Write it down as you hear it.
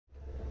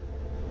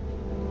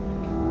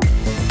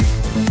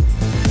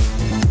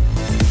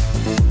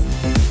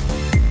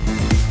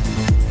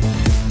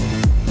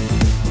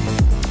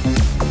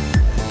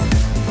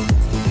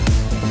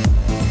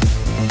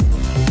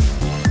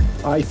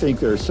I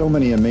think there are so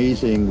many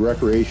amazing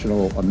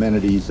recreational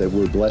amenities that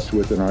we're blessed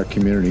with in our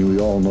community. We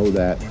all know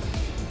that.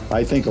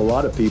 I think a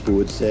lot of people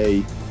would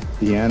say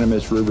the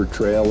Animas River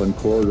Trail and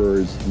Corridor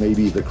is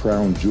maybe the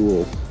crown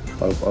jewel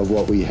of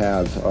what we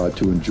have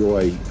to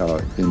enjoy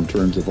in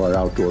terms of our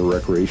outdoor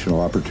recreational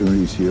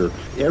opportunities here.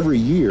 Every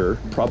year,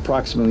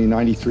 approximately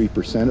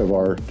 93% of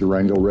our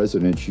Durango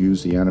residents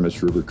use the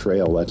Animas River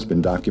Trail. That's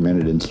been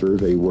documented in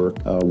survey work.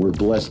 We're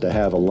blessed to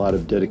have a lot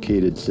of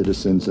dedicated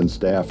citizens and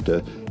staff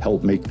to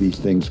help make these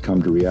things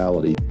come to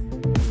reality.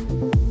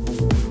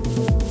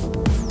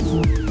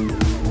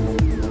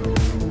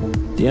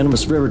 The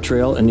Animas River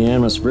Trail and the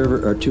Animas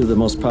River are two of the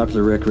most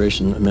popular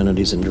recreation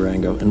amenities in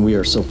Durango, and we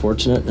are so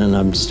fortunate, and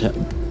I'm just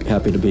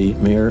happy to be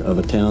mayor of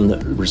a town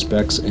that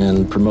respects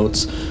and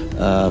promotes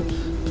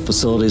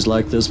facilities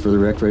like this for the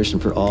recreation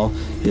for all.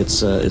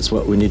 It's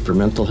what we need for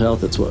mental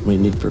health, it's what we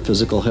need for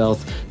physical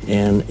health,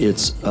 and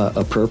it's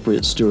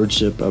appropriate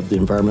stewardship of the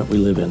environment we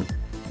live in.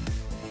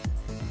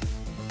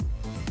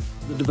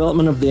 The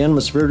development of the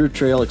Animas River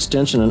Trail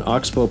extension and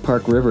Oxbow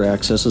Park River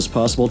access is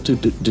possible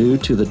due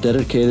to the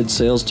dedicated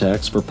sales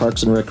tax for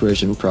parks and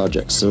recreation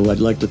projects. So I'd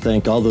like to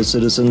thank all those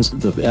citizens,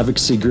 the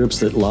advocacy groups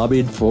that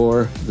lobbied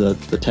for the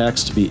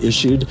tax to be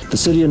issued. The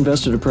city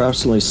invested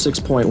approximately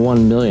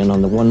 $6.1 million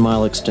on the 1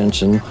 mile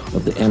extension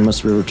of the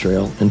Animas River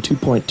Trail and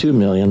 $2.2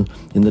 million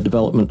in the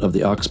development of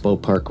the Oxbow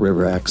Park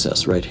River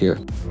access right here.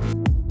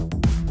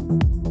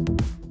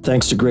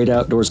 Thanks to Great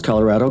Outdoors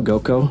Colorado,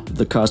 GOCO,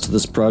 the cost of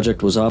this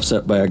project was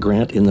offset by a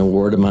grant in the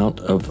award amount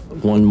of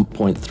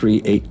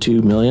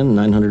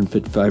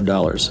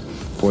 $1.382,955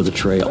 for the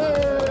trail.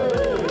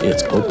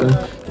 It's open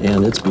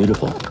and it's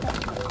beautiful.